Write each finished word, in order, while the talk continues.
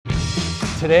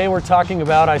Today we're talking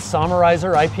about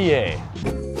Isomerizer IPA.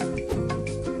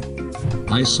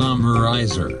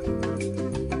 Isomerizer.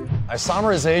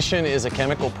 Isomerization is a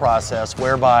chemical process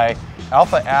whereby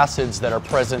alpha acids that are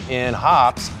present in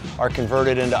hops are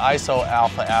converted into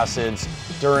iso-alpha acids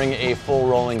during a full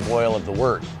rolling boil of the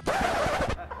wort.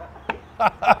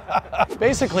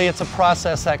 Basically, it's a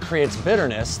process that creates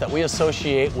bitterness that we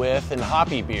associate with in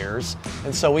hoppy beers,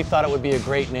 and so we thought it would be a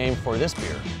great name for this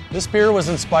beer. This beer was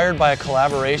inspired by a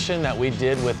collaboration that we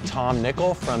did with Tom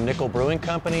Nickel from Nickel Brewing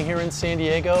Company here in San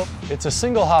Diego. It's a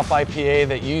single hop IPA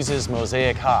that uses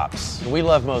mosaic hops. We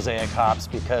love mosaic hops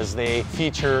because they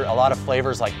feature a lot of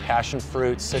flavors like passion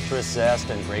fruit, citrus, zest,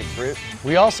 and grapefruit.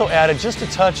 We also added just a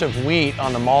touch of wheat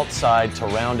on the malt side to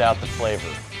round out the flavor.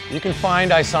 You can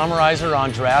find Isomerizer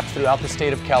on draft throughout the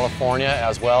state of California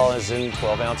as well as in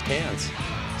 12-ounce cans.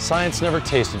 Science never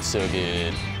tasted so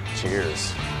good.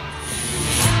 Cheers.